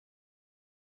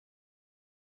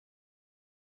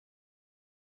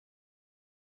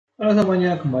Halo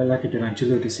semuanya, kembali lagi dengan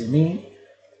Julu di sini.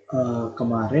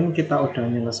 Kemarin kita udah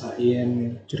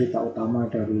nyelesain cerita utama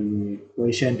dari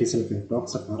Wei Shen di Sleeping Dog.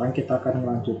 Sekarang kita akan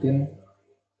melanjutin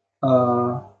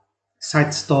eh, side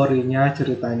story-nya,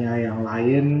 ceritanya yang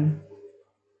lain.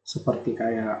 Seperti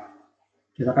kayak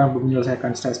kita kan belum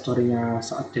menyelesaikan side story-nya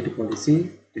saat jadi polisi,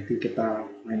 jadi kita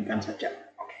mainkan saja.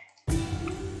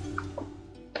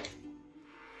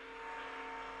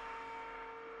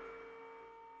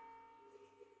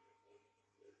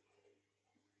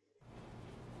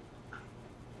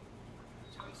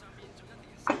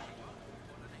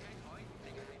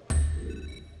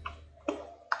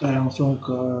 Kita langsung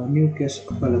ke new case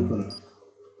available.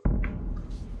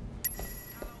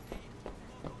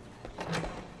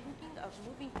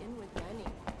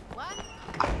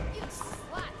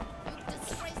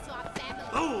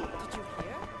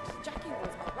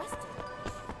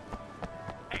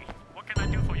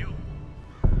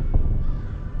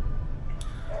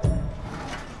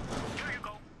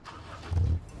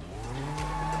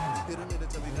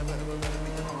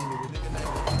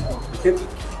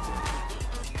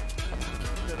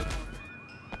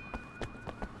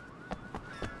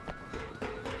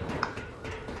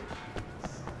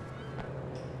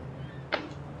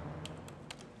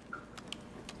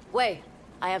 Wei,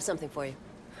 I have something for you.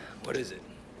 What is it?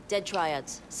 Dead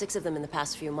triads, 6 of them in the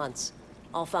past few months.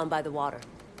 All found by the water,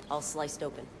 all sliced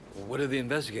open. What do the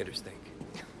investigators think?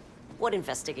 What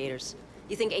investigators?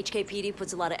 You think HKPD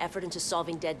puts a lot of effort into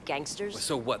solving dead gangsters?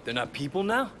 So what, they're not people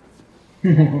now?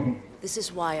 This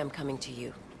is why I'm coming to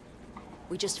you.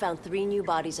 We just found 3 new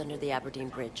bodies under the Aberdeen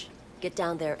Bridge. Get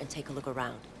down there and take a look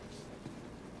around.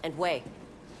 And Wei,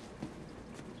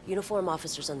 uniform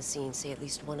officers on the scene say at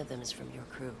least one of them is from your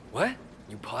crew. What?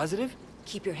 You positive?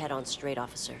 Keep your head on straight,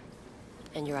 officer.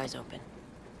 And your eyes open.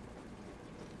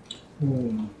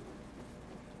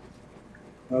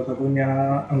 Salah satunya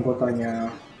anggotanya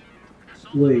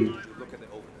Wei. Look at the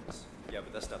openings. Yeah,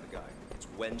 but that's not the guy. It's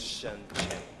Wei Shen,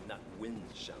 not Win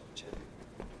Shen.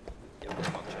 Yeah,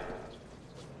 wrong Chen.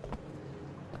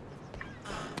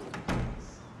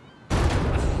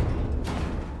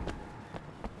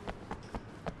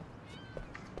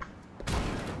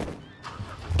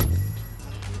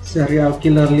 Serial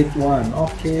Killer Lead 1,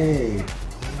 oke.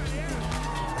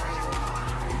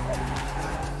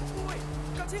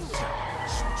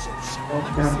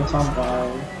 Oke, hampir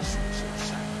sampai.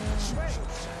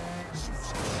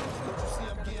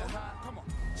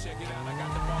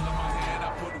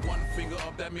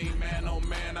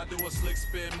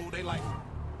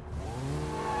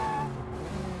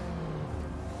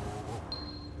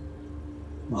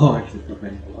 Oh, itu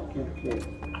keren. Oke.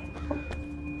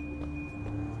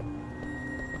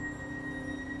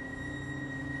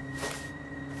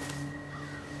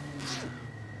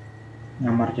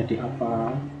 Nyamar jadi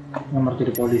apa? Nyamar jadi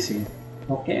polisi.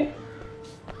 Oke.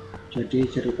 Jadi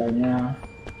ceritanya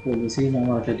polisi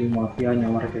nyamar jadi mafia,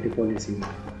 nyamar jadi polisi.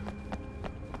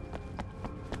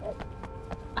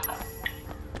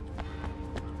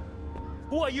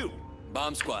 Who are you?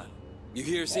 Bomb squad. You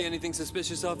hear or see anything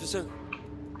suspicious, officer?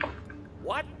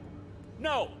 What?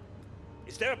 No.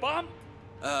 Is there a bomb?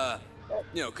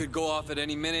 Could go off at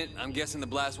any minute. I'm guessing the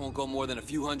blast won't go more than a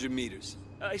few hundred meters.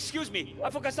 Excuse me, I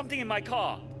forgot something in my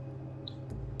car.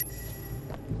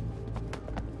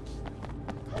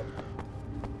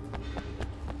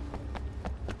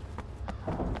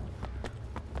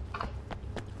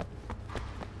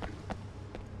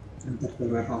 Enter the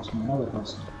warehouse, mana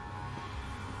warehouse?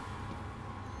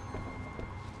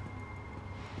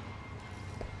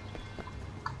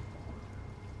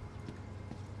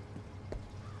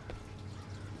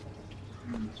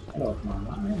 Lewat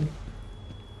mana ini?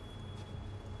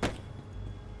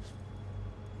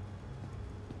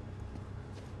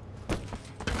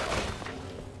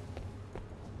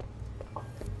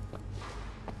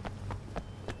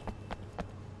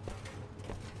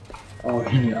 Oh,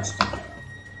 ini astaga.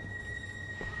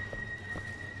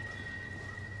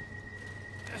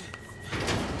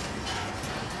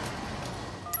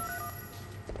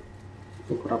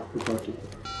 Itu kerap pribadi.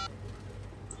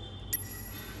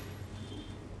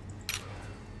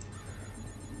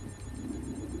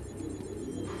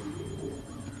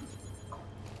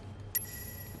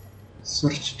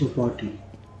 Search the body.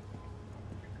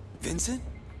 Vincent?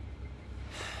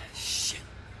 Shit.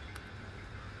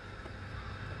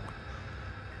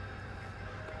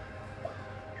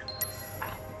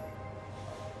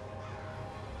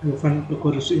 You find a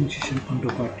chorus incision on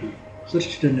the body.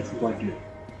 Search the next body.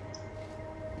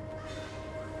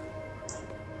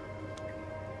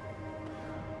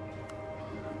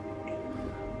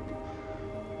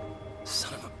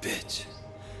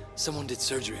 Someone did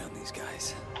surgery on these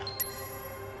guys.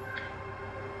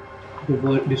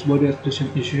 This body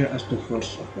extraction issue as the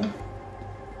first, okay?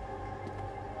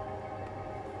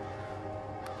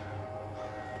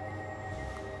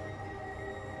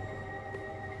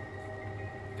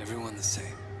 Everyone the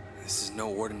same. This is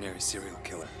no ordinary serial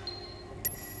killer.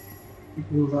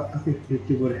 People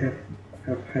activity would have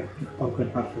had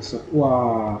organ harvested.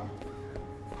 Wah,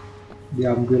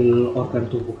 diambil organ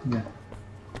tubuhnya.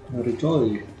 Ngeri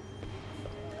coy.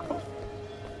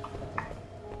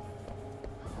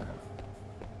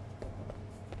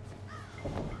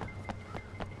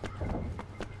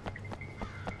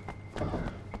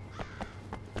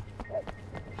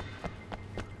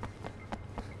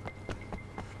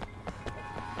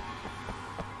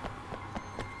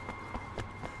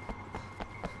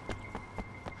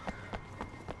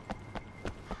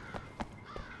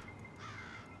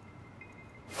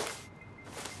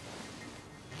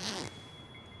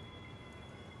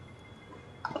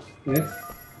 Oke,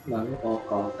 lalu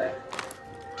call tag.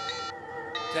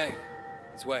 Tang,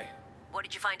 it's Wei. What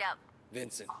did you find out?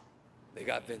 Vincent. They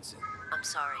got Vincent. I'm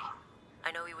sorry.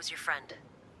 I know he was your friend.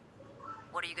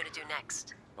 What are you gonna do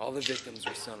next? All the victims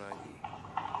were Sun On Yee.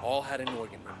 All had an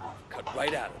organ removed, cut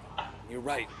right out of them. You're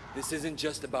right, this isn't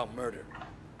just about murder.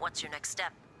 What's your next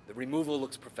step? The removal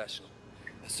looks professional.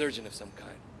 A surgeon of some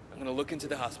kind. I'm gonna look into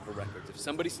the hospital records. If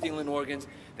somebody's stealing organs,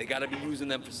 they gotta be using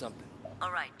them for something.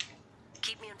 All right.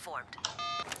 Keep me informed.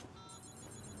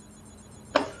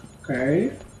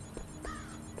 Oke.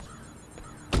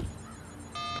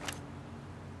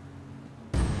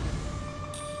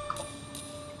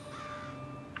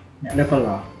 Ini level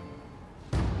lah.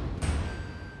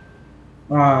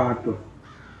 Waduh.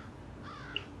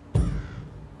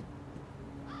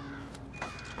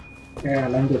 Oke,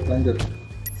 lanjut.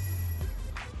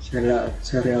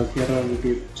 Serial killer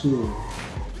gitu.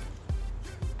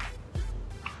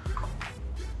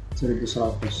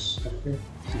 1100. Oke.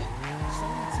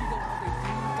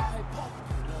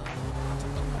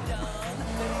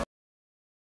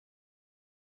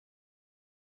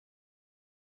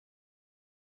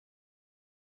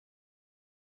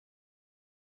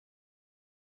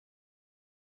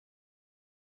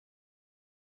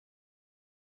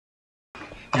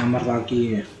 Nyamar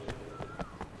lagi ya.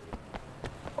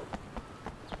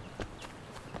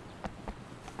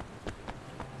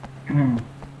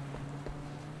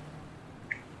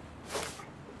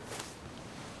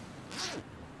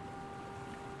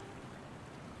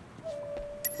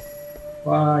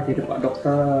 Wah, jadi Pak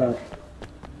Dokter.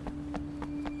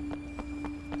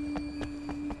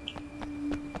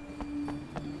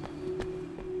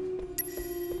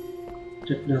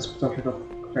 Cek the hospital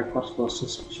records for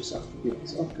suspicious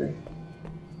activities. Okay.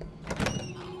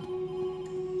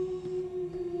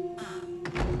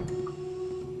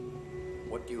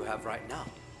 What do you have right now?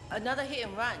 Another hit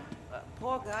and run.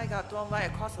 Poor guy got thrown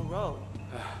right across the road.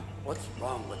 What's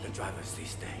wrong with the drivers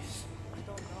these days? I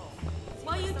don't know.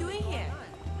 What are you doing here?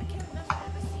 I can't remember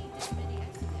ever seeing this many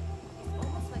accidents. It's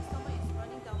almost like someone is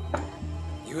running down the road.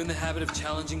 You in the habit of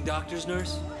challenging doctors,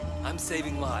 nurse? I'm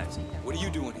saving lives. What are you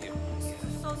doing here?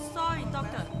 So sorry,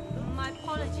 doctor. My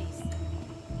apologies.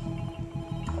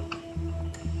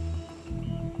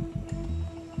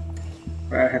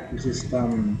 I have the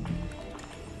system.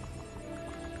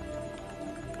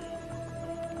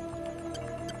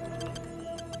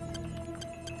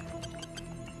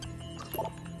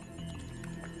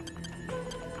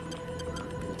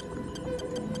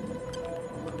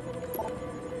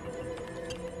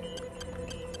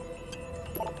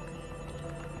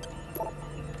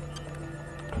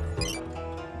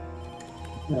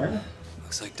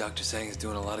 Looks like Dr. Sang is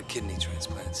doing a lot of kidney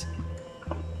transplants.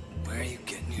 Where are you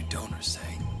getting your donors,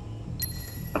 Sang?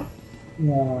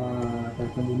 Ya,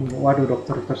 dan pembunuh. Waduh,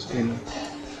 dokter ini.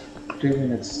 3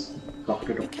 minutes.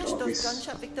 Dokter You catch those office.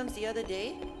 gunshot victims the other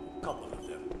day? Couple of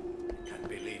them. Can't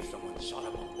believe someone shot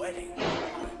up a wedding.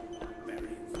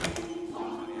 Very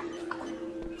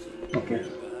Oke.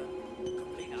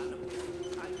 complete animal.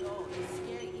 I know. It's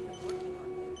scary even working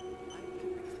on it. I'm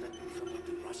expecting someone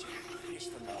to rush in and finish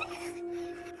them off.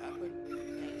 Happened?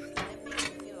 Thanks. That makes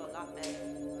me feel a lot better.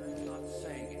 I'm not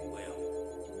saying it will.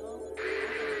 You know,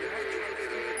 I have a lot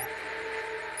of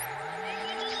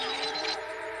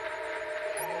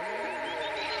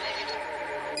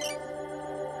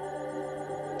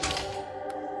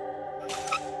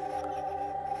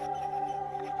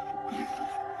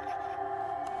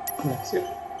Ya, sip.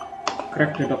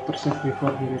 Crack the doctor safe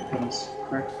before he returns.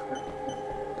 Crack.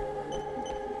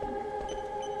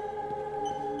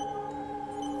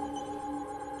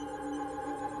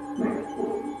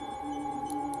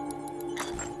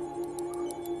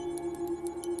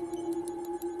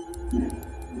 Four-finger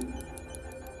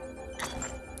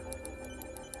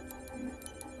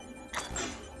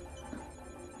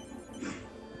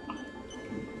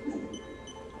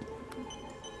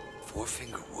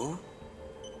woo?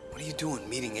 What are you doing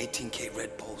meeting 18K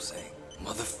Red Bull saying?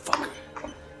 Motherfucker.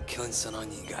 Killing Sun On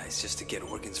Yee guys just to get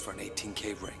organs for an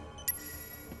 18K ring.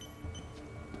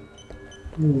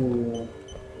 Oh.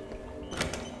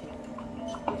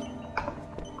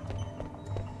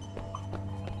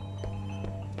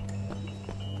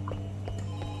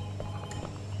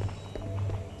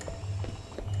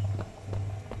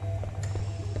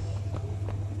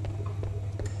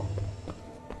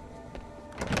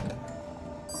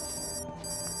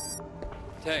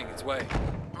 Tang, it's Wei.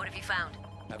 What have you found?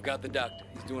 I've got the doctor.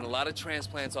 He's doing a lot of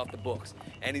transplants off the books,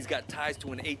 and he's got ties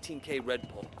to an 18K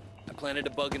Red Bull. I planted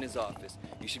a bug in his office.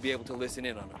 You should be able to listen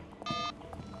in on him.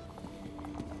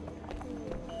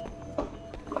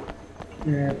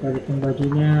 Ya, balikin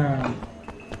bajunya.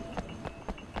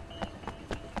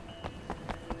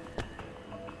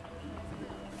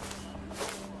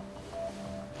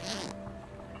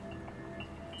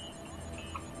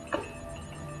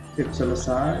 Sip,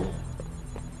 selesai.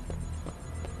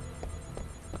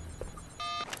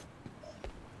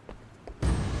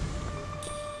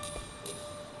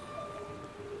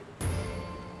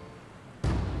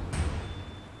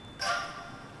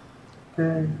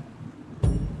 Oke.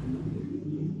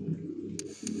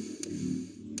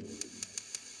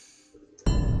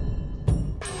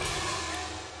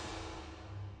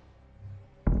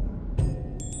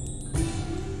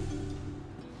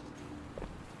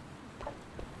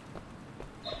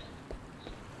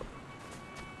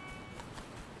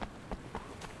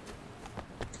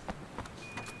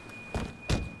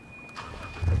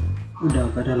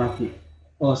 Udah gak ada lagi.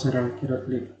 Oh, serial killer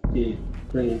di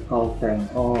play call tank.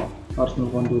 Oh, harus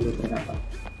nelfon dulu ternyata.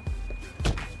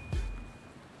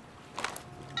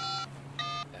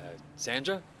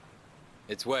 Sandra?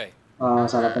 It's Wei.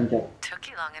 Salah pencet. Took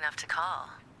you long enough to call.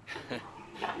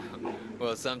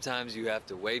 Well, sometimes you have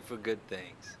to wait for good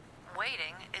things.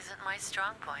 Waiting isn't my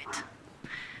strong point.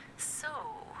 So,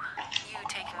 you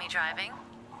taking me driving?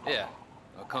 Yeah,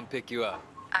 I'll come pick you up.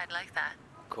 I'd like that.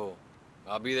 Cool.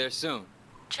 I'll be there soon.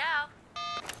 Ciao.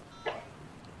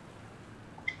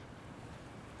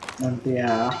 Nanti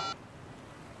ya.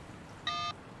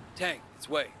 Tang, it's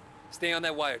Wei. Stay on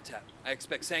that wiretap. I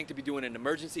expect Sang to be doing an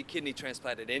emergency kidney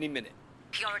transplant at any minute.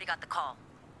 He already got the call.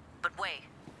 But wait,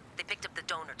 they picked up the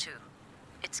donor too.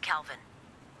 It's Calvin.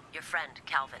 Your friend,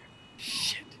 Calvin.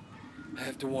 Shit. I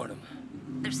have to warn him.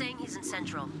 They're saying he's in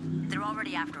Central. They're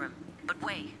already after him. But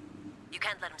wait, you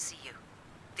can't let him see you.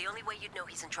 The only way you'd know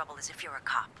he's in trouble is if you're a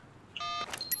cop.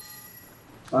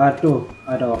 Aduh,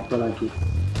 ada waktu lagi.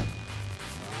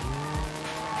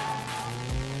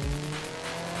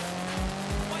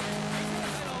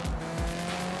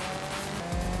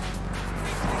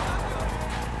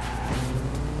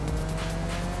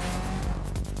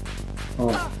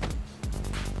 Oh.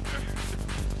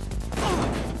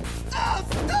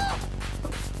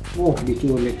 Oh,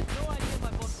 diculik.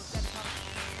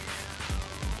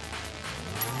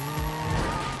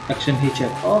 Action hijab.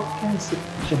 Oke, sip.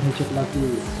 Action hijab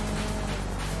lagi.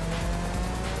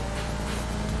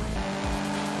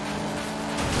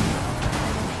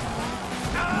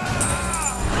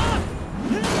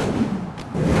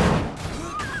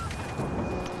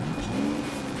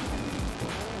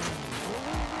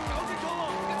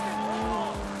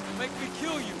 Make me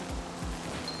kill you.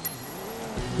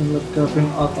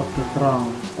 Coming out of the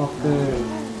ground. Oke.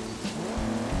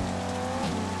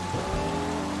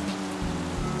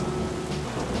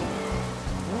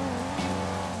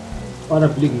 Ada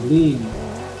bling-bling.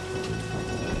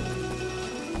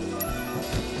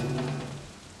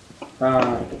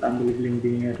 Kita ambil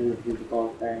bling-blingnya dulu di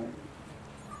call tank.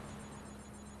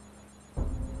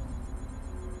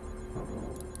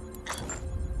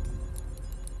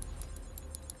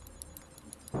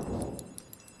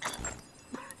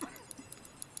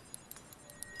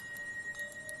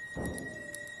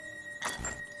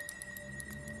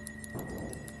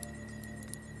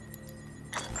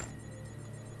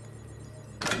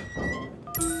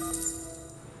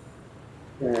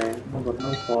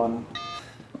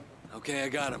 Okay, I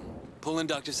got him. Pull in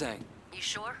Dr. Sang. You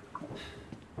sure?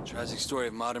 Tragic story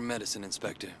of modern medicine,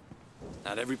 Inspector.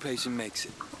 Not every patient makes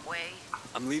it. Wei.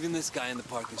 I'm leaving this guy in the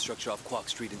parking structure off Kwok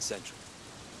Street in Central.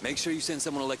 Make sure you send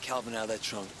someone to let Calvin out of that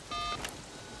trunk.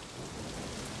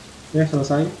 Ya,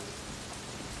 selesai.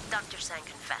 Dr. Sang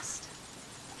confessed.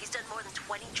 He's done more than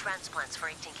 20 transplants for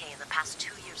 18K in the past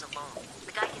 2 years alone.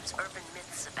 The guy gives urban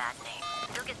myths a bad name.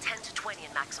 He'll get 10 to 20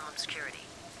 in maximum security.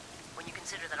 When you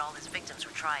consider that all his victims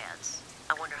were triads,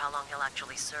 I wonder how long he'll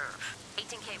actually serve.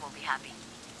 18K won't be happy.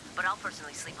 But I'll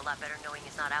personally sleep a lot better knowing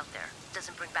he's not out there.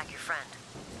 Doesn't bring back your friend.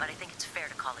 But I think it's fair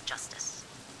to call it justice.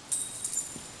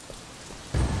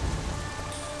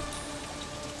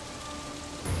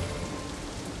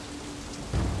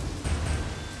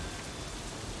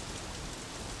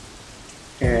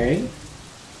 Okay.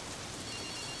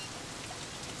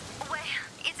 Wei,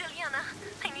 it's Ilyana.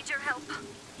 I need your help.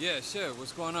 Yeah, sure.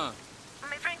 What's going on?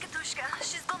 My friend Katushka,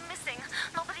 she's gone missing.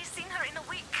 Nobody's seen her in a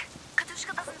week.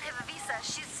 Katushka doesn't have a visa.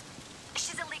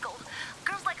 She's illegal.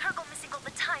 Girls like her go missing all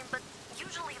the time, but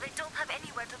usually they don't have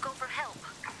anywhere to go for help.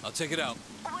 I'll check it out.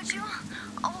 Would you?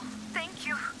 Oh, thank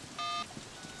you.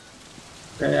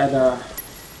 Oke, ada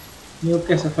new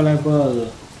case available.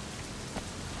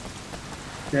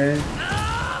 Oke.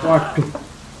 Waduh.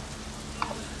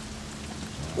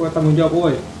 Gue tanggung jawab,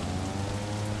 woi.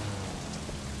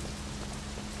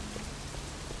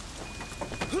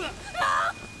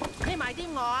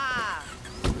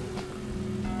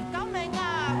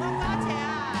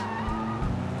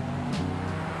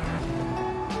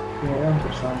 Oke,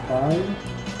 bersantai.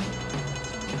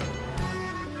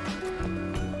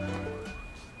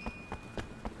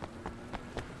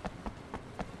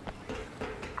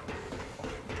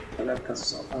 Kita lihat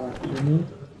kasus apa lagi ini.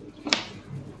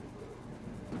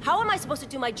 How am I supposed to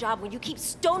do my job when you keep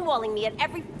stonewalling me at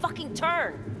every fucking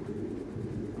turn?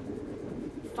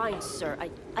 Fine, sir.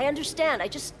 I understand.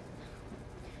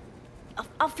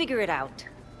 I'll figure it out.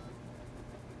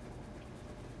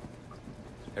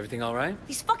 Everything all right?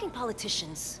 These fucking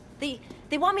politicians. They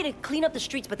want me to clean up the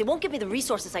streets, but they won't give me the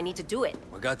resources I need to do it.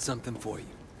 I got something for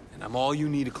you. And I'm all you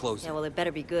need to close Yeah, it. well, it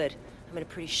better be good. I'm in a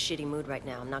pretty shitty mood right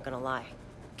now, I'm not gonna lie.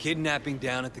 Kidnapping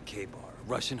down at the K-Bar. A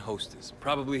Russian hostess.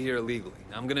 Probably here illegally.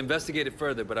 Now, I'm gonna investigate it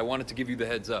further, but I wanted to give you the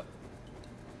heads up.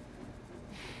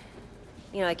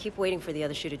 You know, I keep waiting for the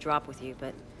other shoe to drop with you,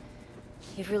 but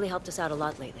you've really helped us out a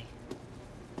lot lately.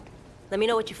 Let me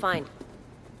know what you find.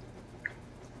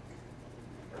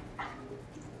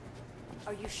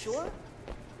 Are you sure?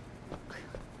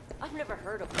 I've never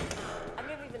heard of her. I've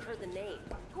never even heard the name.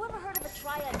 Whoever heard of a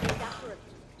triad named after a...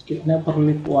 Kidnapper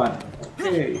Lead 1.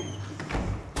 Oke.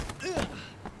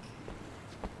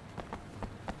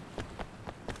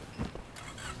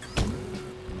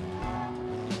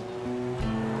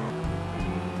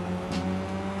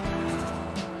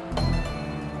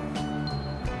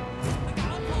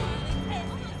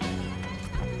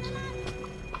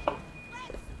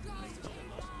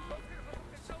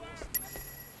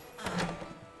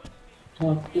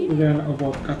 Satu dan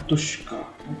about Katushka.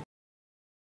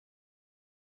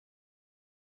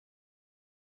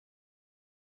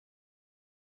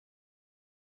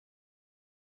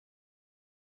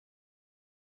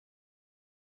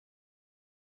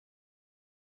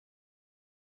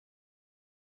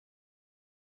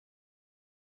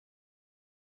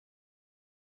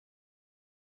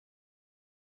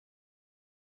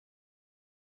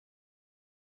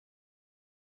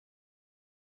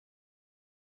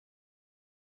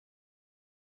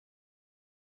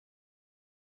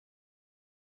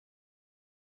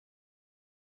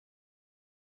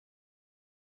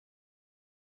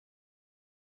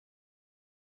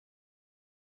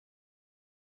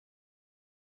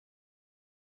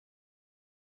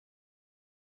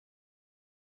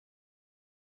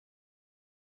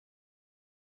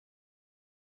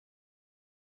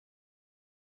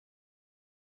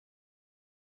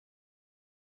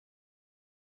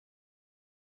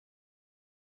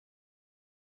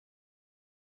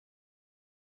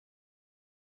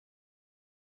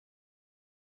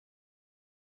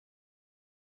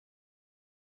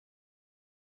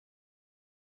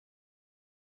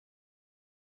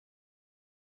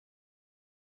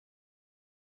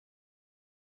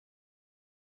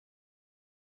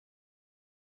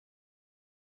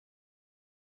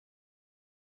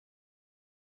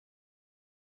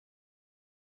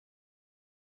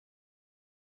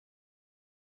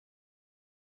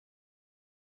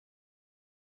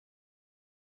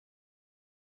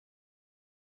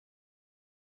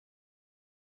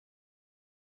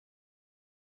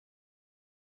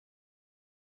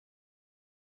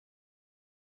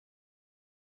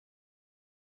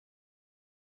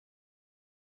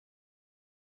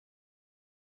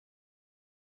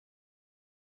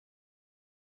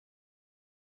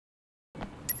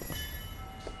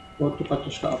 Waktu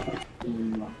Katushka apa?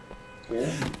 Oke.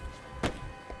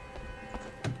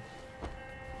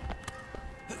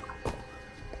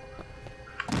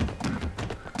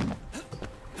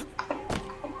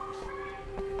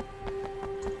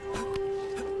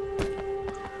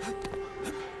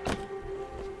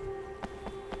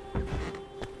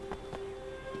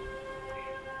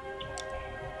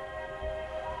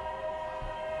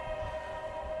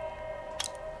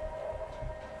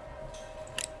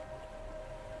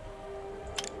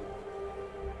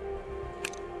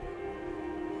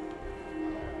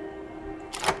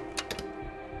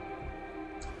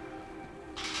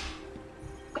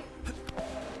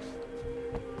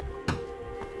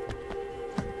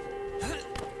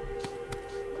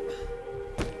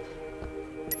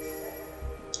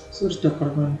 Search the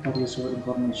government for useful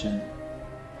information.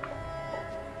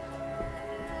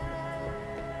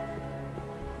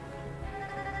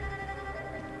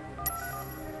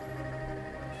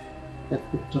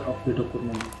 Take picture of the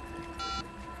document.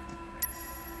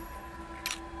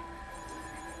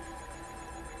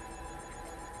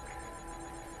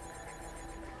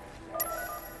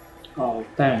 Oh,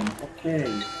 Tang.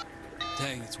 Okay.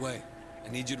 Tang, it's Wei. I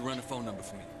need you to run a phone number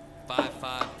for me.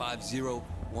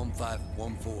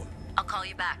 5550-1514. I'll call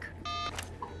you back.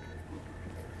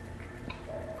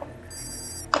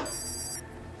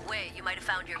 Wei, you might have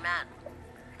found your man.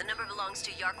 The number belongs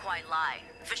to Yarkwai Lai,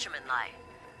 Fisherman Lai.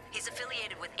 He's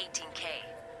affiliated with 18K.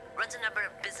 Runs a number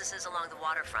of businesses along the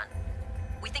waterfront.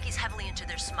 We think he's heavily into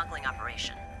their smuggling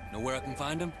operation. Know where I can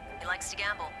find him? He likes to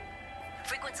gamble.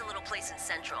 Frequents a little place in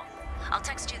Central. I'll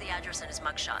text you the address and his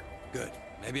mugshot. Good.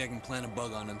 Maybe I can plant a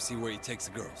bug on him, see where he takes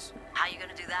the girls. How you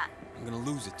gonna do that? I'm gonna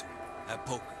lose it to him. At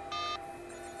poker.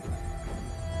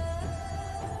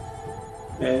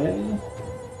 Okay.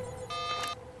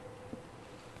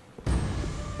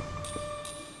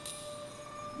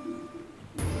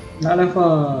 Nggak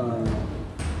level.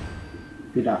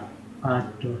 Tidak.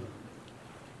 Aduh.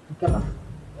 Oke lah.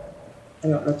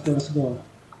 Ayo, let's go.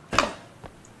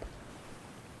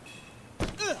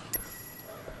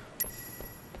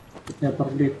 Kita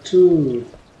pergi to.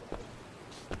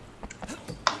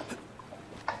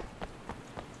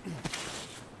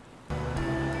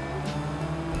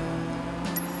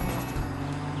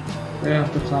 Oke,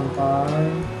 hampir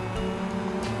sampai.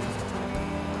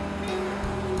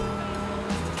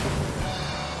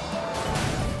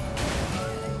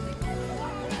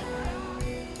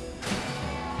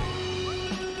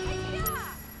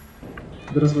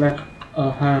 There's like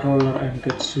a high roller and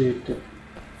get sweet.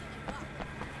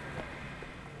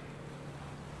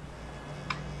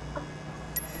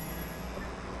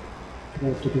 Go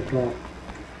to the drop.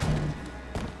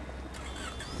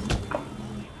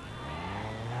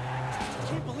 I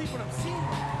can't believe what I'm seeing.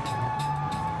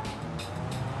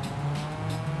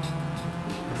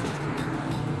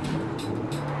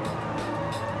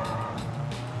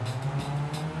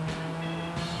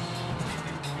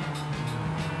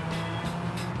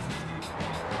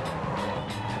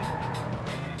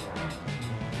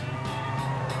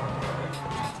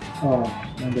 Oh,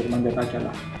 manjat aja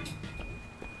lah.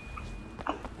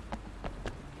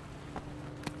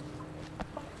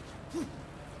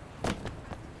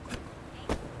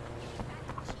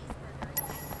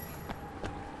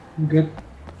 Get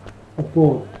a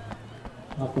boat.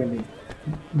 Apa ini?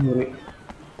 Nyuri.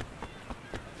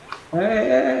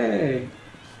 Hey.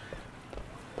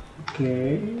 Oke.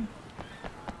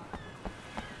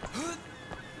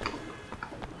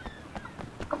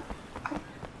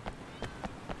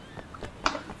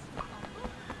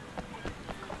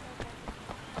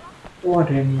 Oh,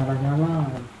 ada yang nyala-nyala.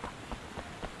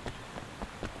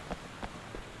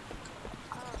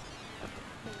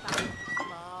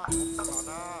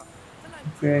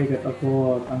 Oke, get a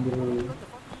boat, ambil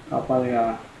kapal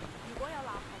ya.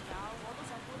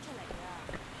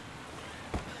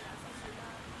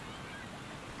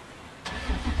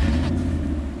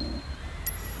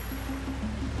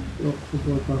 Look to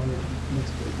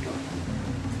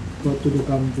go to the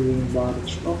gambling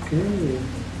barge. Okay.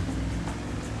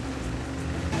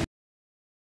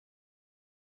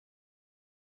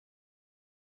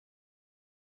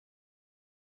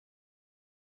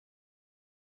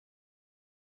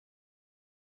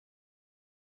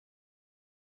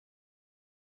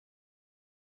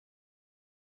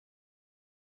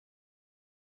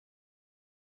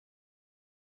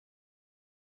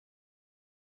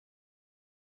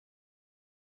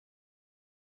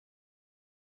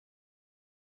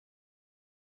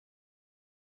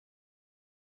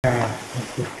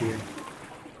 Itu dia.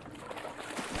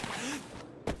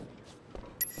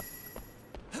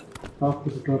 Talk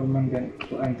to the doorman then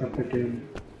to enter the den.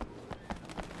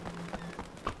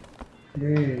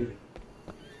 Hey.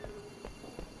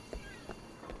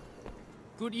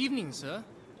 Good evening, sir.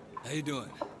 How you doing?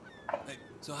 Hey,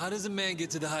 so how does a man get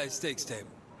to the high stakes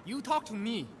table? You talk to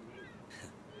me.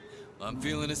 I'm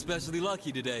feeling especially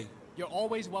lucky today. You're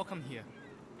always welcome here.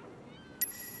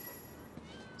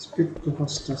 Speak to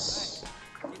hostess.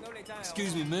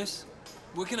 Excuse me, miss.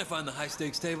 Where can I find the high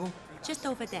stakes table? Just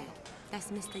over there.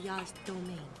 That's Mr. Yar's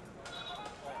domain.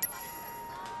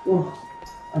 Oh,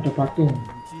 ada patung.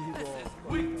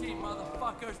 Weak tea,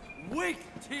 motherfuckers! Weak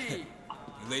tea!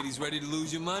 You ladies ready to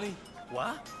lose your money?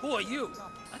 What? Who are you?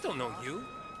 I don't know you.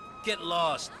 Get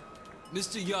lost.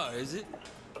 Mr. Yar, is it?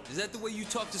 Is that the way you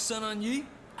talk to Sun On Yee?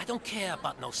 I don't care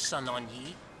about no Sun On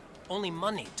Yee. Only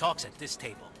money talks at this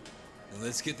table.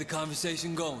 Let's get the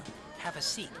conversation going. Have a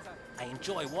seat. I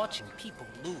enjoy watching people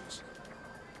lose.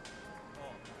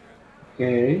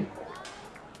 Okay.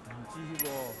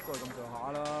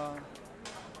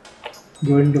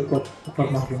 Join the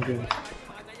korban game.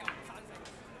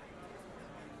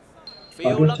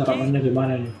 Waduh, cara mainnya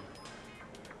gimana nih?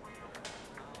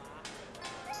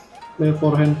 Play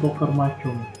forehand poker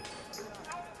mahjong.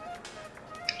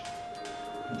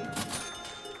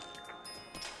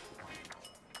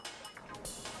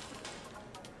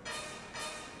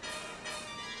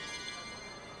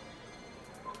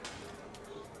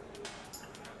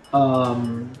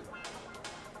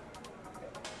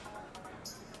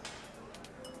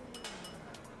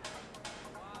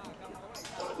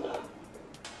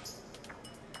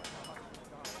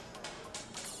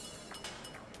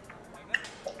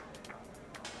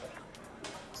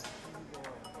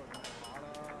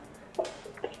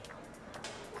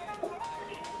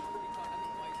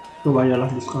 Coba aja lah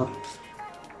Discord.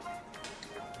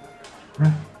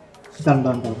 Hah?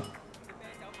 Bentar.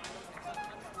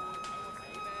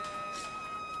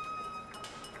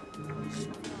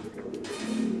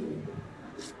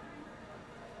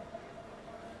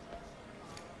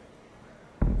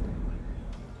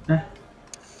 Hah?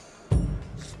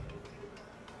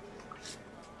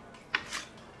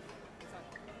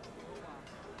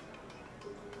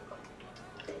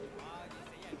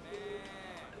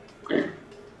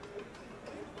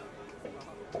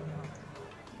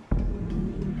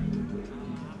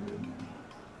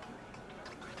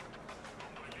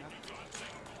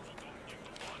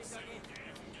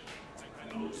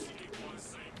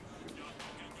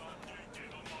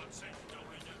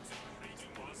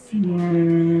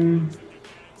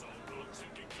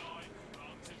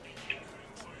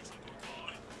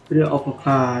 Beberapa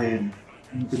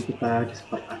mungkin kita di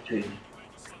spot aja ini.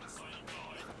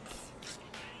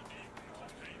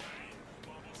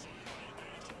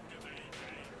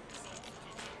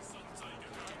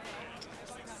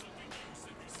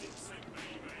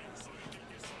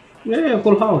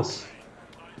 Full house.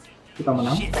 Kita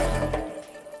menang.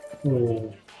 Oh.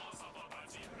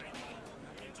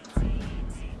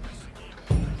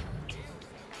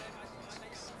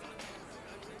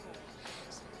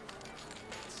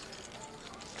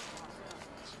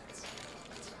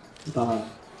 Bentar.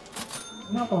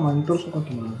 Kenapa main terus atau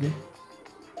gimana sih?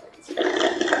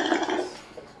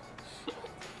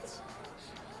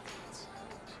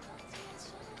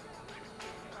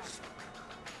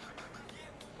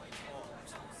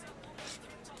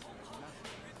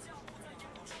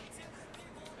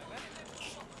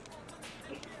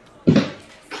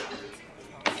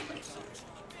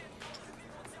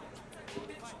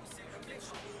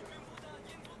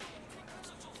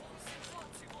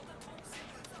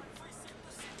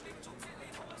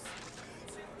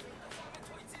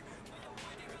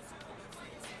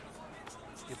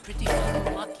 You're pretty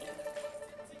fucking lucky.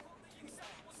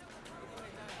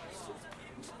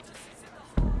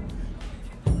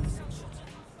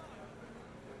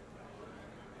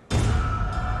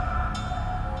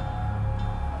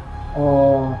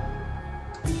 Oh,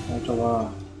 saya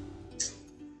coba.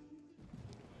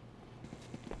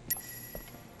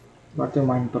 Berarti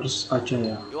main terus aja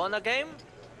ya. You want a game?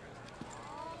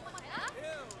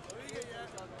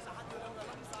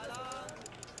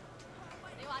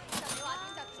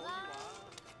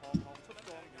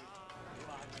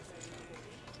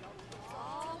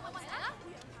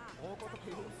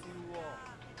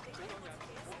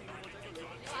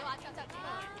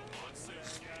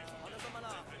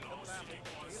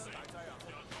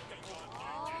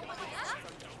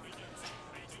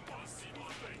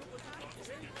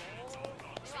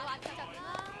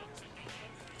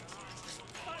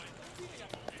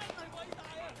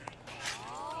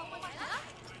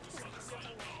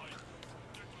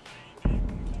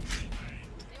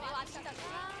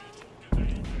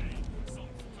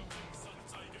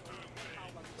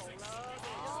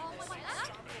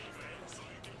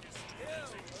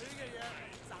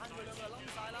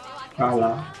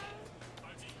 Kalah.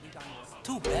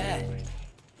 Too bad.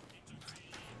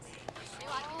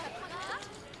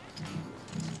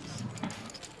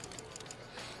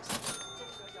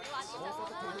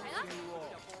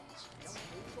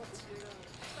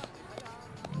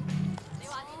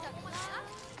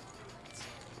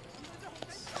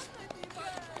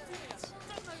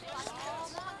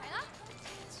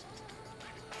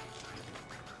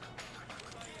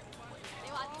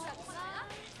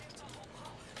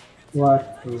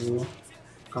 Waduh,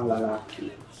 kalah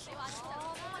lagi.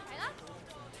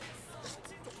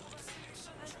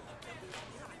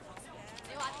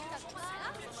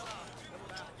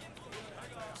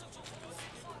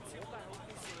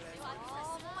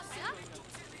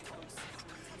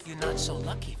 You're not so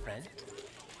lucky, friend.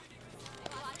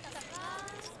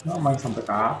 Nah, main sampai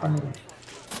kapan ini?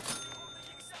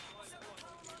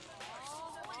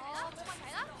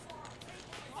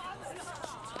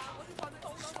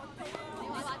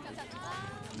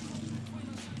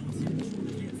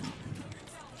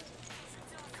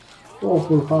 Oh,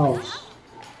 full house.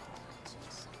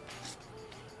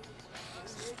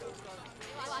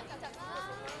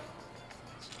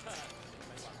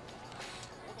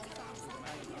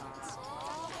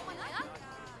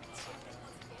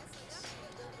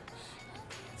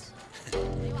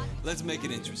 Let's make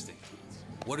it interesting.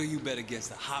 What do you bet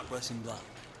against a hot Russian blonde?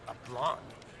 A blonde?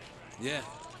 Yeah.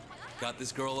 Got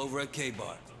this girl over at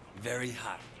K-Bar. Very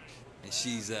hot. And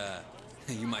she's,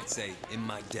 you might say, in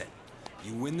my debt.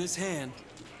 You win this hand,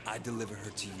 I deliver her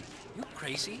to you. You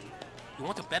crazy? You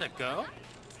want to bet a girl?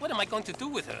 What am I going to do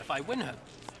with her if I win her?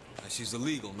 She's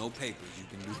illegal, no papers. You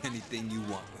can do anything you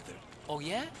want with her. Oh,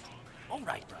 yeah? All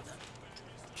right, brother.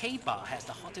 K-Bar has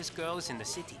the hottest girls in the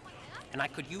city, and I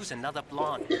could use another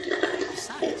blonde.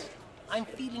 Besides, I'm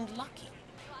feeling lucky.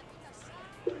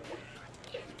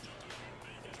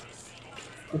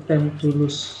 Attempt to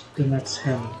lose the next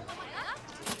hand.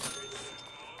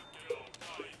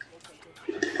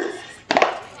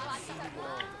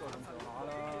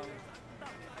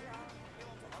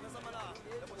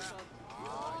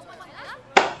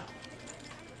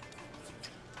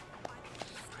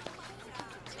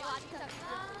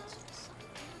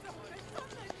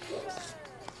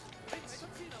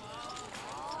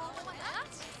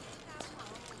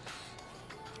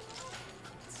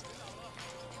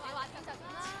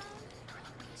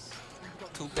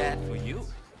 Too bad for you.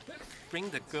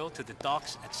 Bring the girl to the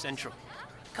docks at Central.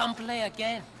 Come play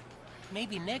again.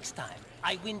 Maybe next time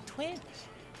I win twins.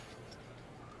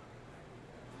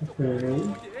 Okay.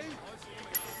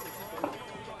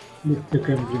 Leave the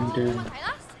gambling then.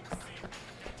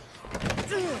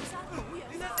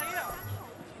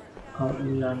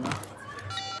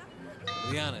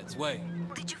 Liana, it's Wei.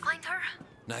 Did you find her?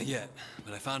 Not yet,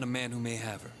 but I found a man who may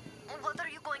have her. What are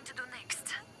you going to do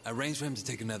next? I arranged for him to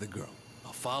take another girl.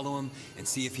 I'll follow him and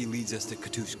see if he leads us to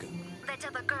Katushka. That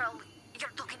other girl,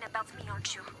 you're talking about me,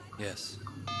 aren't you? Yes.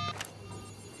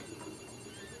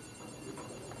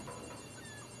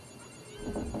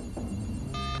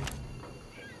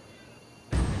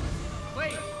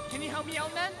 Wait, can you help me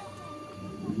out, man?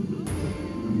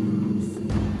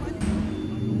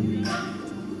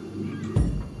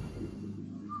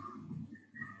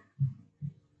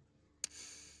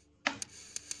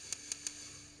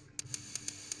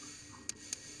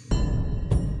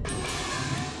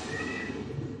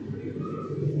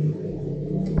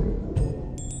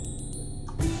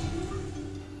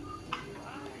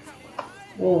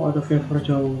 Oh, ada favor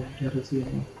jauh dari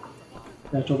sini.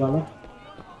 Ya cobalah.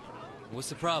 What's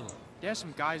the problem? There's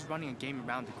some guys running a game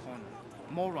around the corner.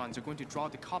 Morons are going to draw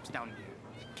the cops down here.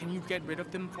 Can you get rid of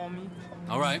them for me?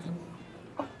 All right.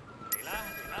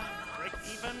 Break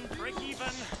even, break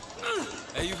even.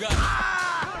 Hey, you got it.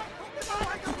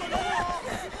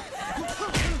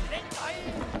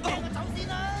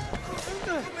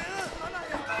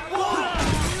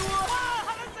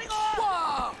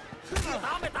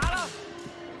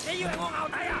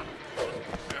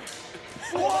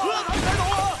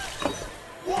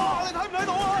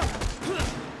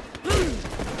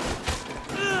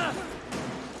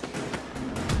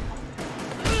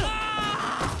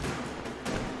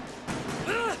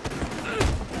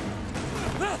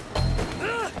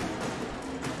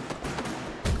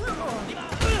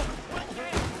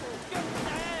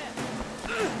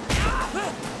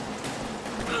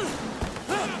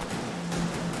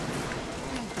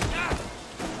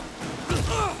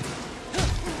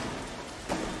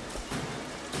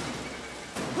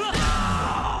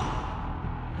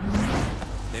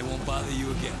 They won't bother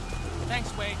you again.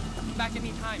 Thanks, Wei. Come back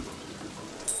anytime.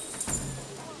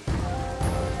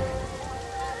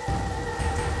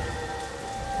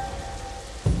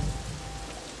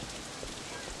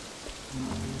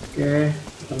 Oke,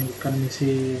 kita lanjutkan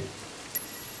misi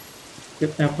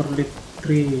Kidnapper Lead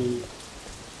 3.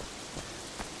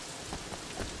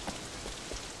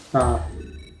 Nah.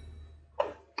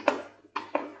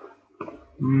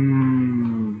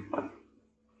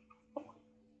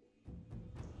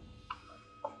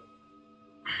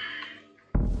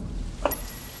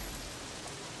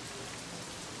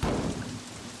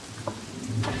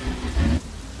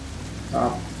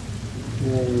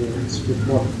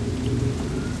 Speedboat.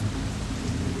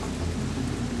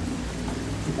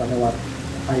 Kita lewat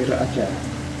air aja.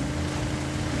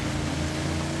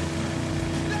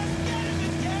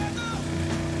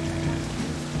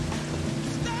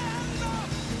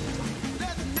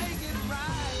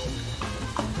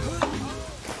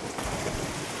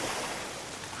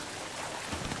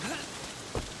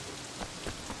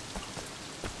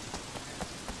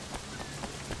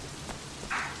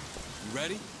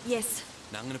 Yes.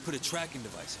 Now I'm gonna put a tracking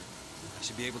device in. I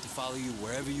should be able to follow you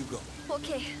wherever you go.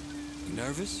 Okay. You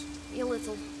nervous? A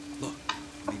little. Look,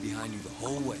 I'll be behind you the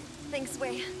whole way. Thanks,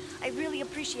 Wei. I really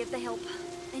appreciate the help.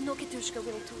 I know Katushka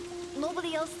will too.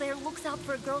 Nobody else there looks out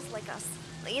for girls like us.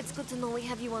 It's good to know we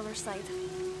have you on our side.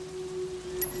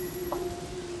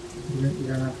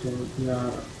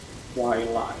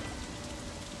 Twilight.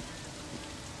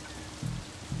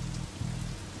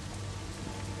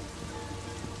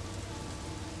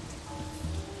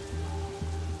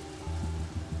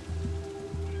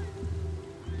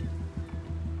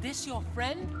 This your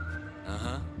friend?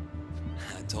 Uh-huh.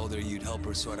 I told her you'd help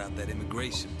her sort out that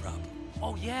immigration problem.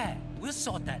 Oh yeah, we'll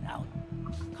sort that out.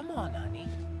 Come on, honey.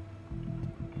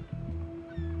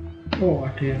 Oh,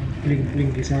 ada yang bling-bling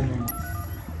di sana.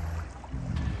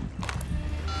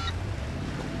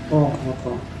 Oh,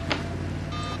 motor.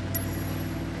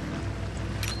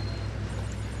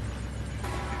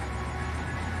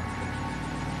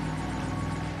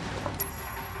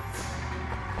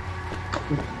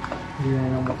 Dia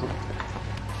yang motor.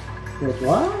 Wait,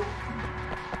 what?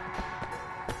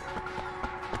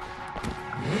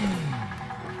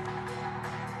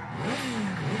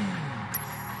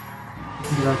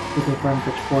 Drag to the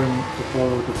vantage point to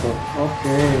follow the boat.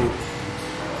 Okay.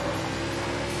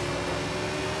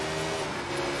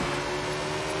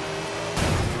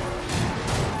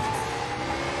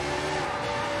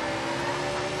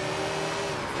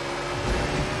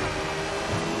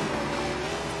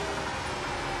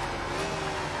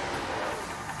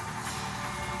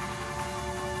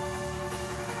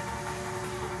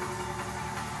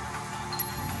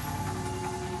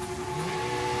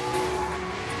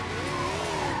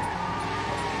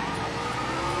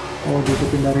 Oh,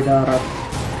 diikutin dari darat.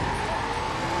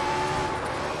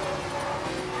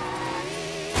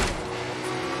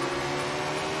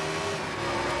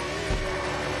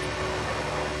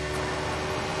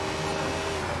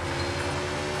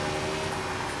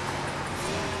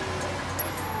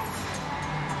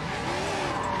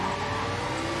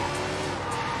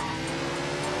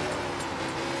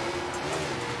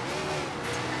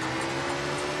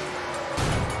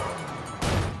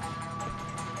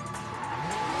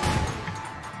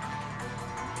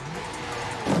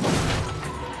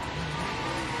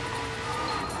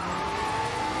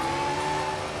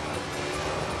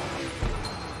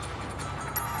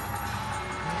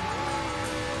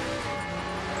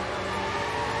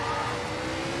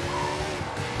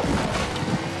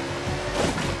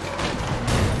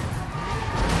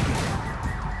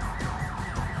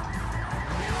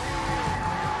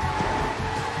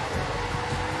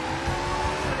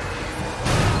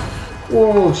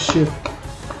 Oh shit.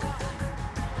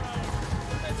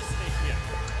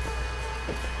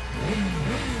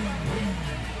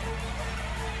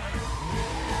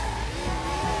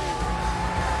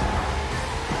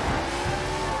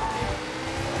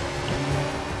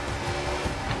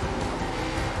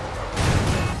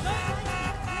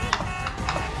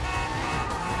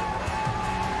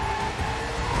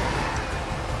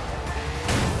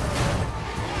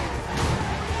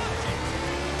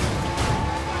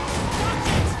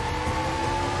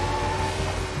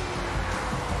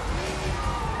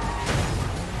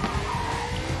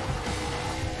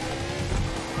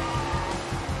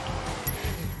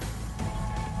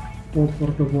 Wait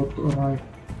for the boat to arrive. What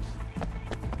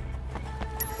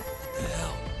the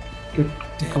hell? Get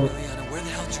the Damn, boat. Eliana, where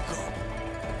the hell did you go?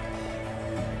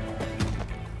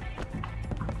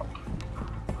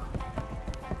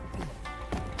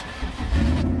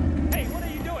 Hey, what are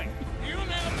you doing? You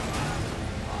never...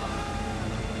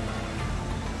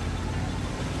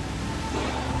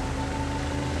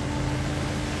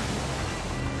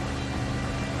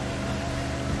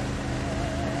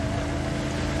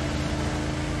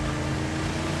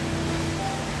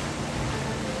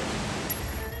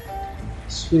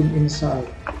 Swim inside.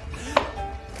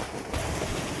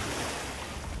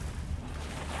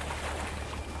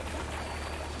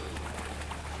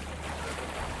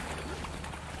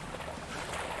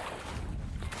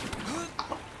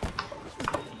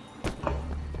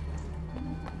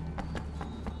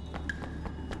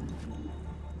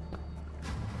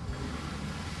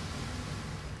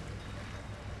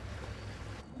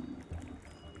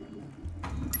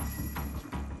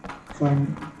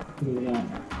 Find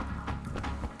Eliana.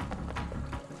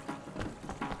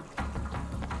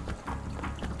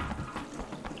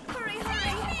 Hurry,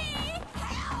 hurry!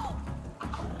 Help!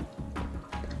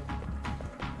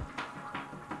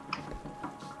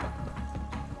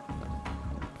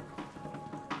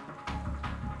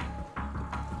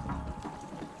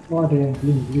 Oh, ada yang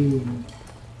bling-bling.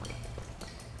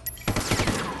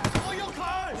 All your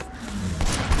cars!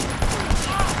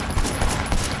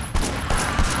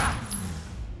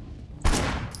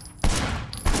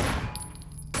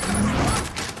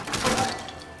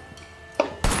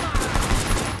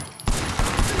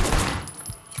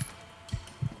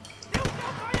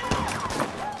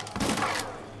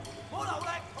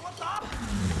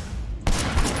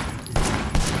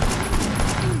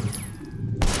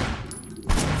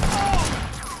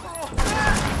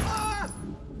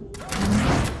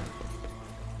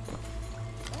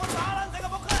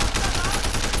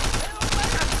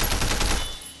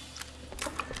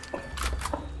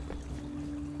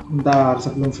 Bentar,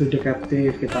 sebelum free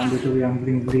detektif kita ambil dulu yang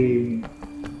bling-bling.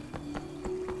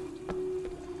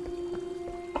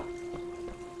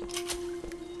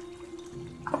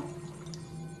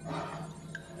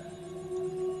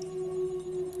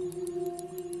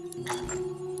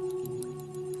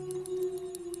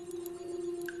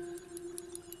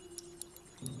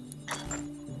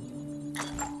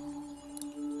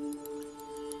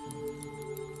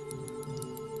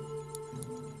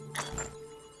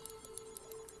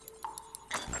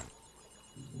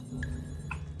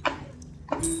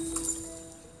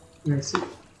 Sih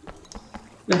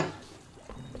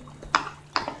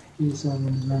bisa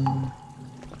dengan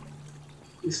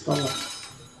pistol.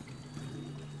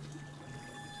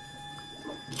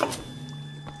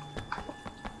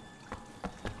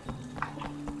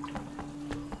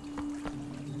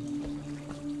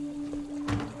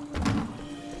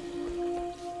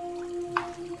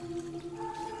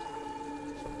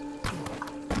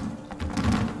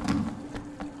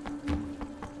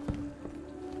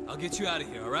 I'll get you out of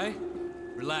here, all right?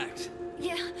 Relax.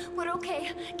 Yeah, we're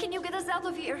okay. Can you get us out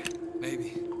of here?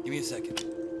 Maybe. Give me a second.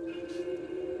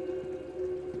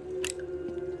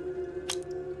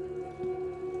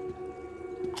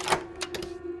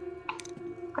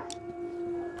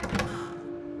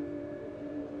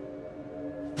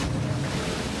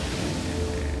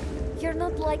 You're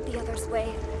not like the others, Wei.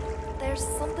 There's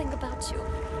something about you.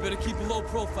 You better keep a low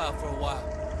profile for a while.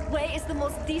 Wei is the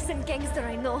most decent gangster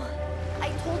I know.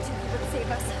 I told you he would save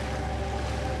us.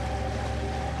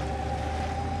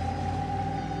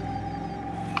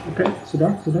 Okay,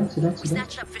 sudah. We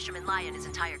snatched up Fisherman Lai and his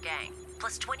entire gang,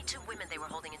 plus 22 women they were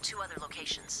holding in 2 other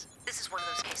locations. This is one of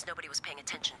those cases nobody was paying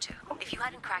attention to. If you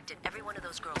hadn't cracked it, every one of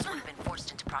those girls would have been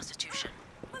forced into prostitution.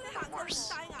 Or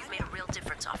worse. You've made a real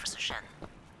difference, Officer Shen.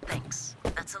 Thanks.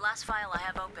 That's the last file I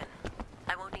have open.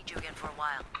 I won't need you again for a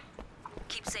while.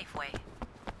 Keep safe, Wei.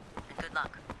 And good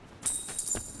luck.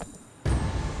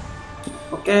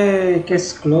 Okay,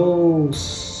 case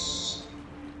closed.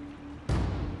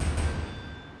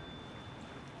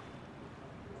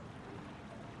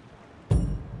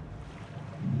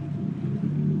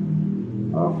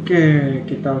 Oke,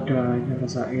 kita udah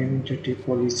nyelesain jadi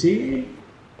polisi.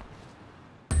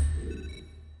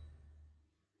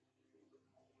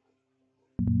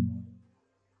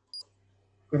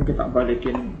 Mungkin kita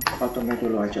balikin patungnya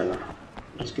dulu aja lah.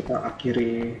 Terus kita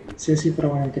akhiri sesi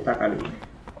permainan kita kali ini.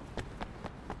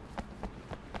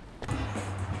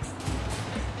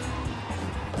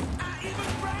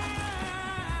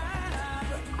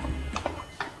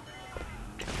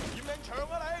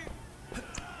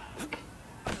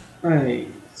 Hey,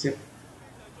 sip.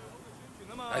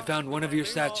 I found one of your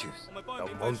statues. A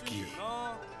monkey.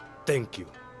 Thank you.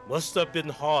 Must have been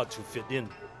hard to fit in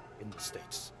the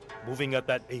States, moving at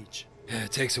that age. Yeah,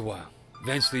 it takes a while.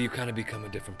 Eventually, you kind of become a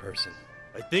different person.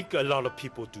 I think a lot of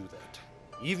people do that,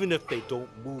 even if they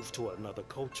don't move to another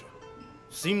culture.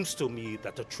 Seems to me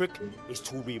that the trick is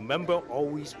to remember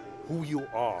always who you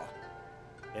are,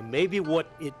 and maybe what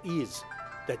it is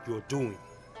that you're doing.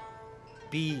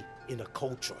 Be in a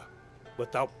culture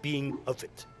without being of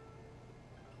it.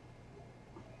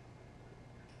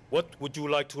 What would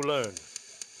you like to learn?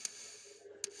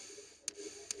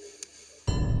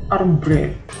 Arm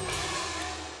break.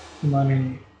 Gimana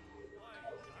ini?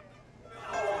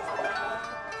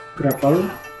 Grapple.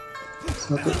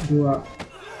 1, 2.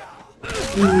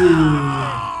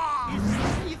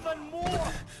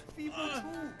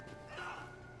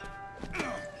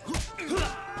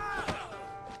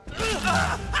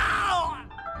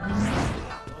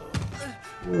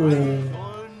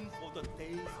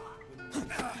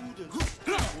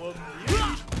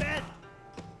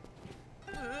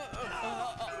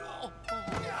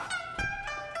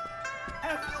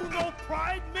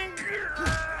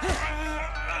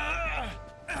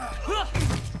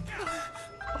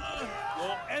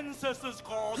 Ancestors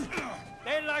called.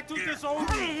 They like to disown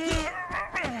me.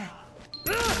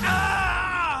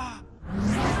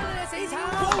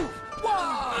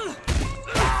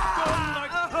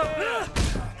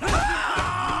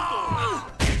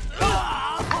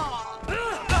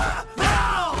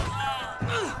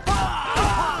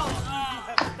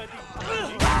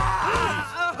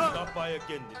 Stop by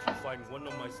again if you find one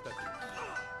of my statues.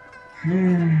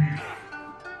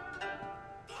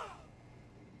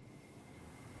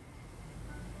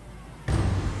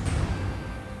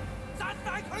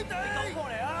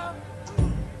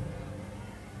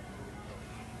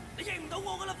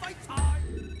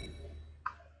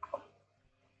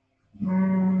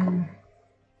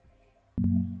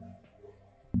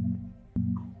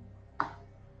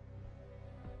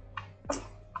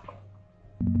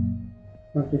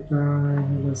 kita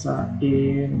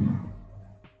nyelesain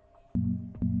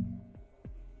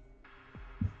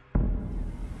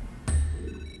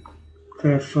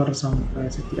favor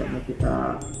sampai setidaknya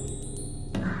kita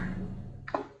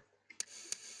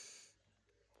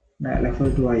naik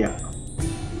level 2 ya.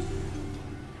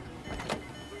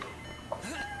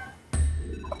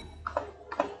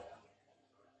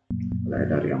 Mulai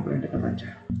dari yang paling dekat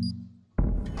aja.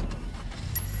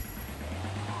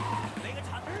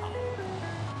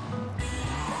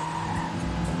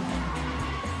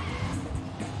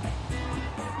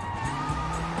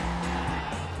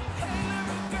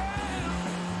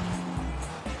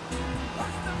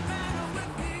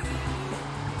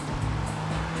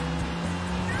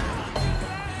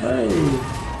 Hey.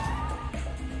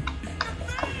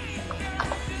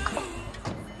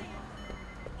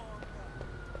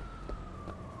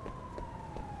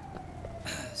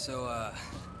 So,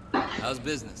 how's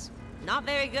business? Not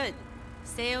very good.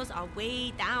 Sales are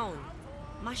way down.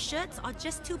 My shirts are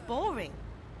just too boring.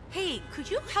 Hey, could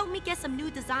you help me get some new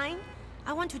design?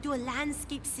 I want to do a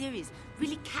landscape series,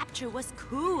 really capture what's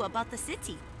cool about the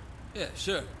city. Yeah,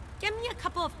 sure. Get me a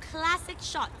couple of classic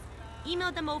shots.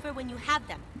 Email them over when you have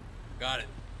them. Got it.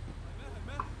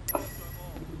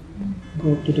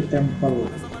 Go to the temple.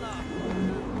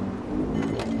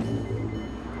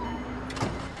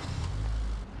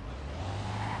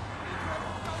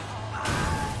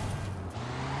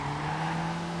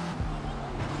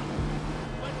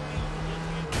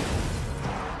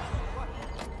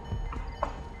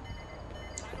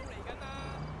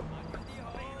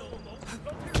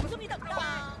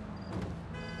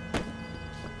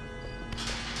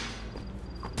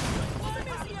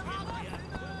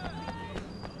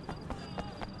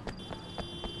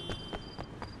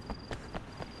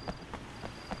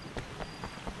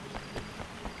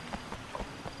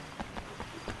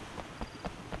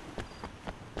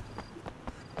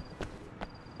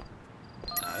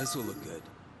 This will look good.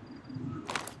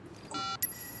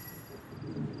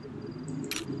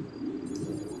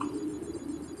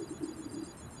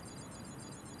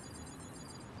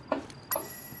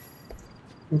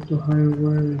 Foto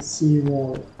highway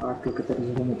seawall. Aduh, kita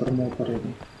bisa muter-muter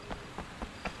ini.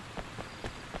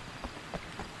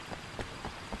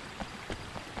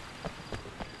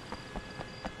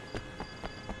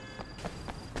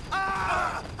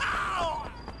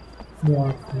 Wah,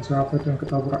 siapa itu yang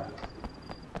ketabrak?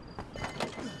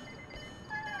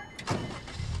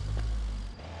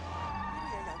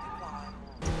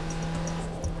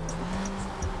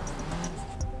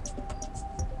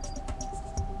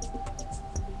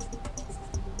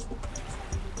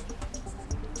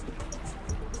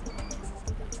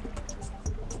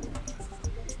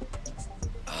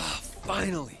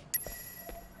 Finally!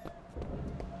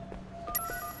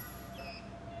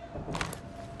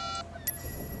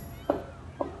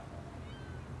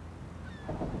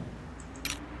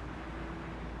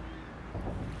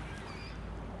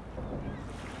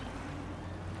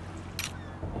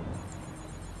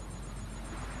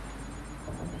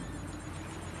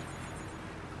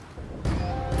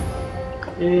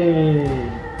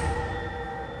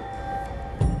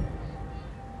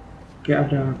 Kayak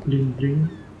ada bling-bling.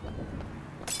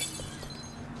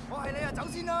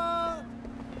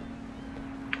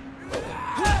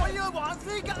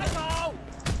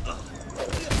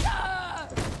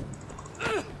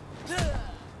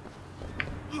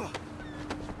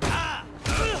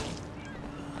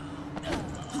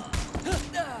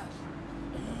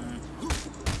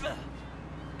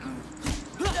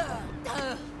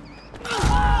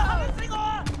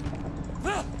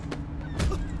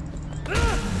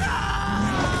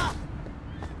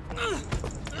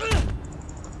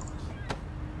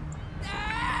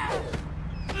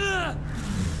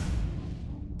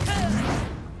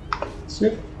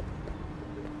 Sip.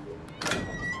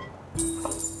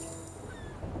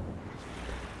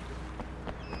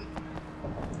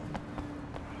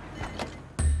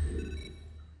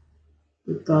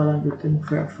 Kita lanjutin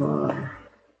favor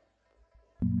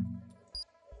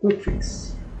quick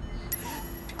fix.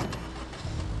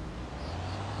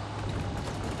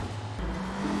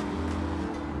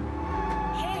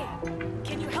 Hey,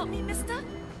 can you help me, mister?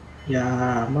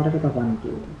 Ya, mari kita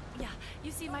bantu. Yeah, you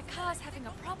see my car's having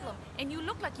a problem and you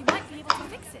look like you might be able to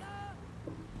fix it.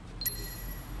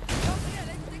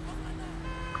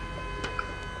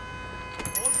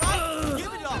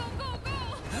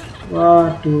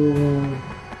 Waduh,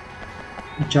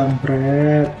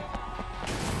 jambret.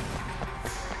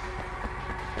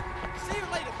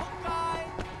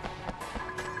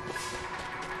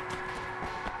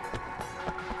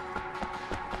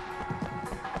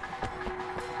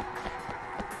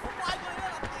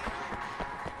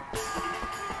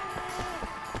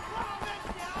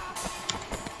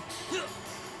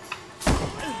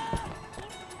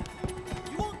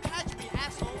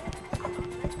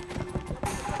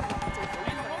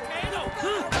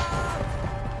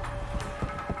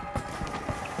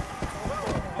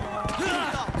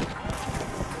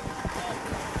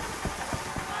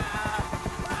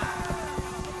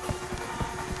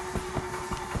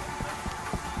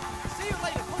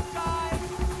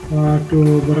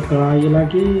 Waduh, berkelahi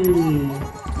lagi.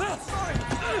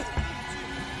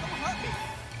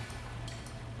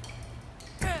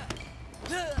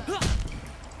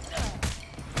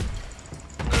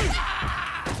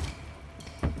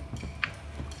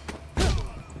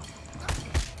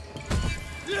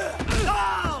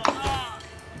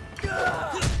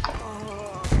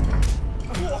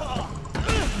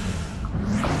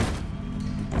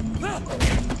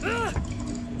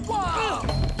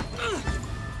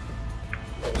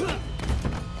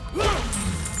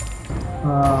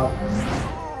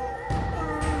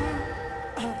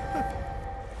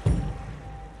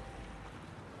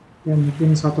 Ya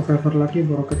mungkin satu favor lagi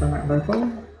baru kita naik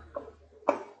level.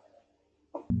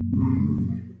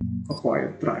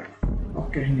 Quiet drive.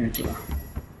 Oke, ini aja lah.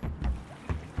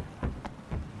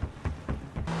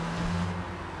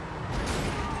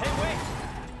 Hey, wait!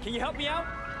 Can you help me out?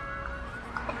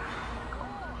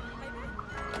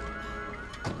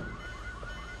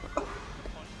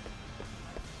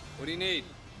 What do you need?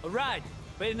 A ride,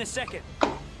 but in a second.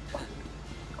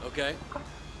 Okay.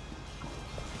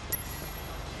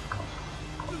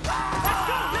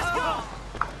 Let's go!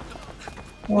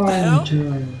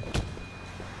 Anjay.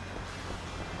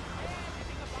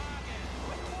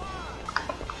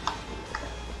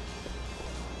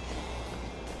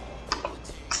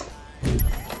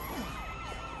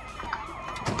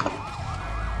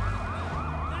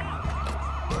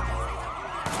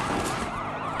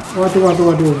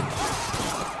 Waduh.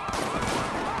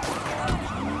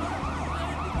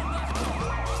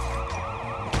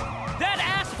 That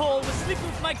asshole was sleeping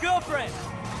with my girlfriend.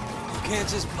 You can't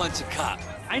just punch a cop.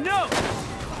 I know.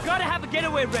 Gotta have a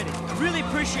getaway ready. Really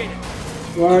appreciate it.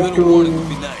 A little warning would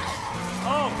be nice.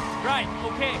 Oh, right.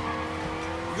 Okay.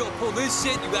 You gonna pull this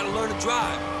shit, you gotta learn to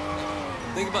drive.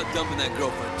 Think about dumping that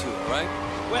girlfriend too, alright?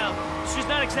 Well, she's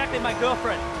not exactly my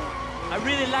girlfriend. I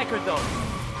really like her though.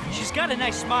 She's got a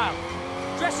nice smile.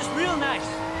 Dresses real nice.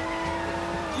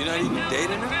 You're not even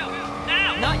dating her?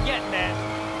 Not yet, man.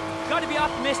 Gotta be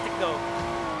optimistic though.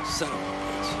 Son of a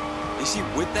bitch. Is she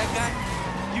with that guy?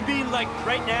 You mean like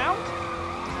right now?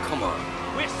 Come on.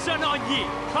 We're Sun On Yee.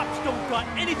 Cops don't got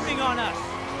anything on us.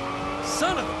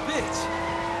 Son of a bitch.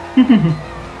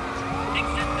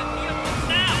 Exit the vehicles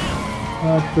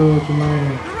now. Aduh,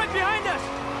 gimana? They're right behind us.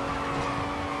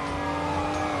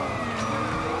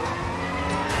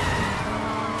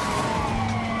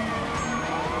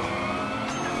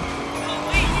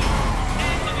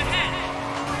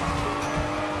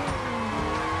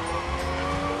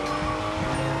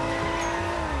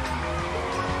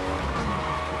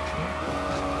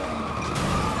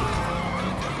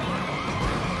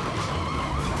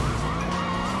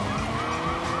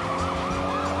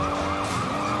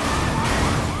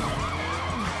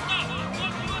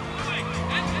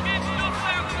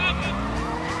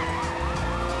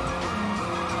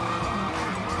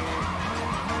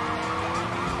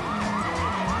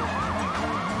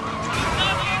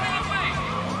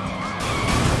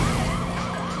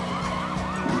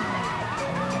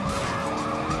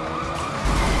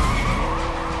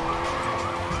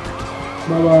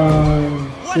 Bye-bye.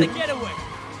 What a getaway.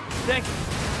 Thank you.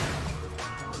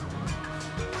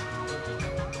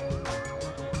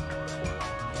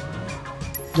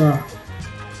 Nah.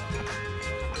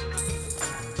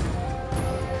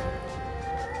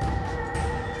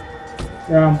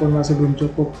 Ya ampun, masih belum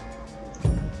cukup.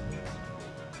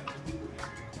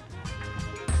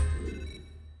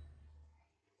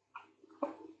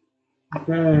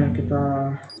 Oke, kita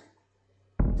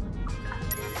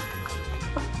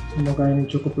semoga ini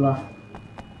cukup lah.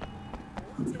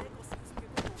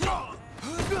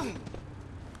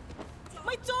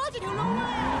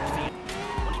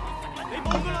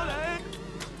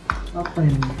 Apa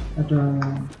ini? Ada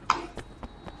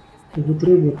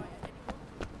ribut-ribut.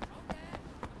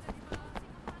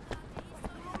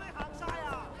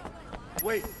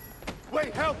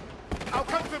 Wait, help! I'll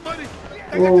come for money.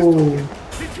 Oh.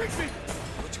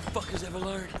 What you fuckers ever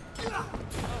learned?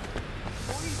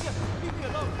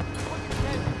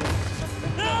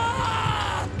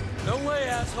 No way,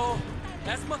 asshole.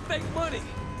 That's my fake money.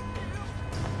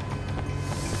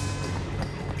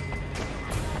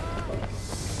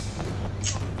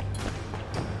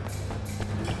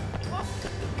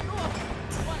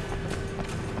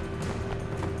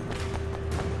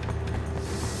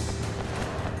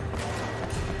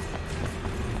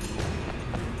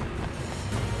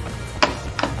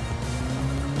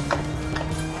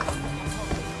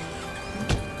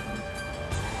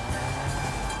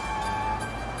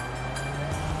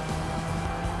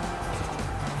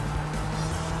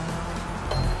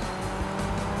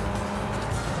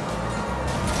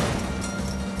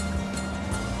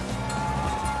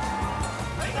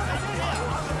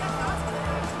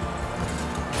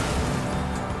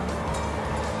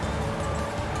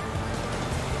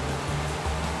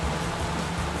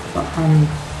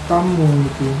 hantammu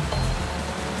itu.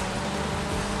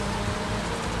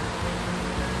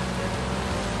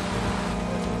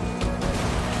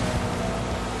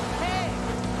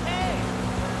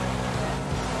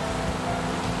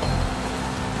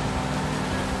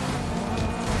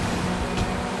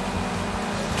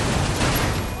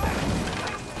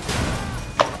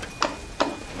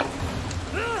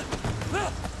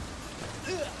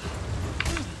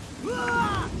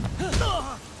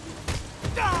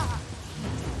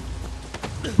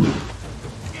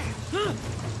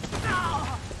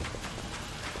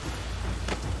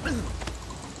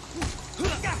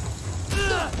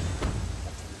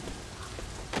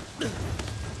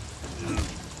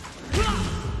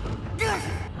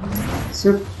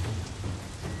 Sip.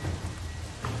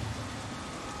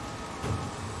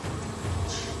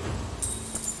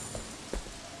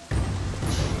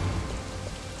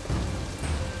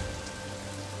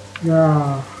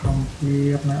 Ya,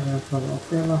 hampir naik level.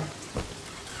 Oke lah.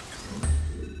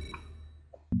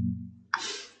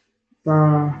 Kita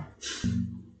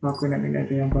lakuin ini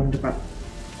aja yang paling dekat.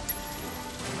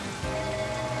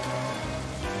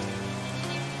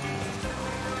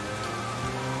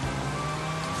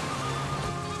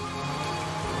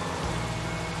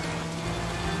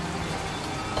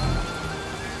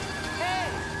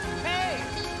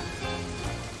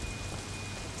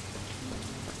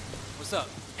 What's up?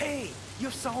 Hey,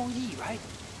 you're Sun On Yee, right?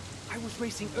 I was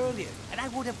racing earlier, and I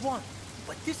would have won.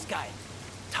 But this guy,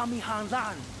 Tommy Han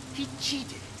Lan, he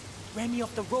cheated. Ran me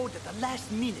off the road at the last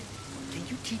minute. Can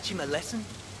you teach him a lesson?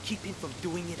 Keep him from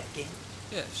doing it again?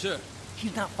 Yeah, sure.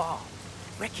 He's not far.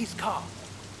 Wreck his car.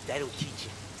 That'll teach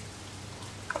him.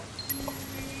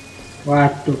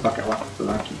 Waduh, pakai waktu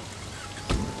lagi.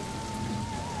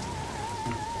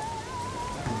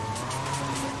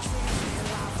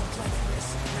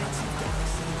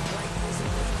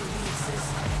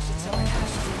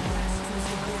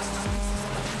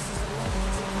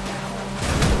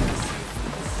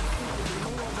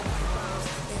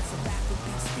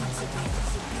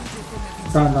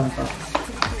 Tahan.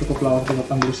 Cukup lawan kita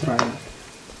panggil serangan.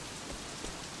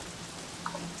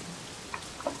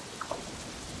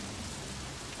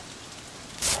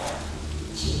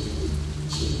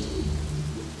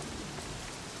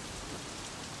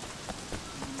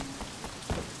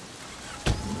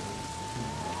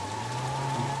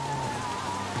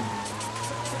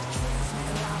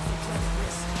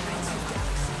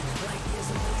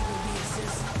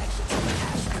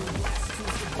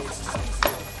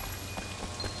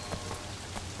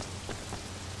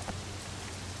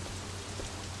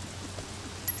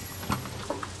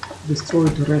 Destroy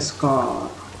the race car.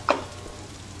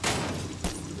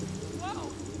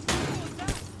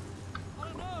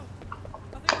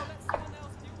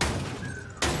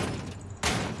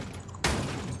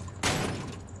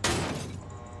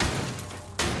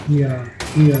 Yeah.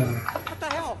 What the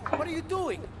hell? What are you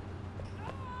doing?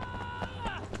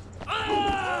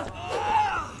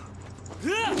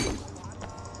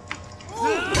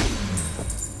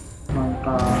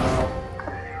 Mantap.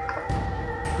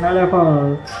 Nah,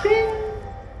 level.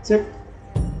 Sip.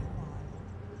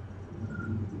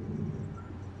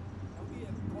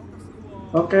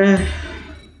 Oke.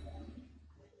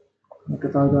 Nah,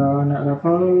 kita udah naik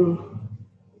level.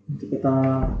 Nanti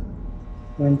kita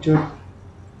lanjut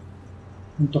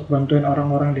untuk bantuin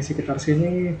orang-orang di sekitar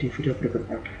sini di video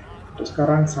berikutnya. Untuk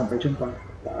sekarang sampai jumpa.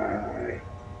 Bye.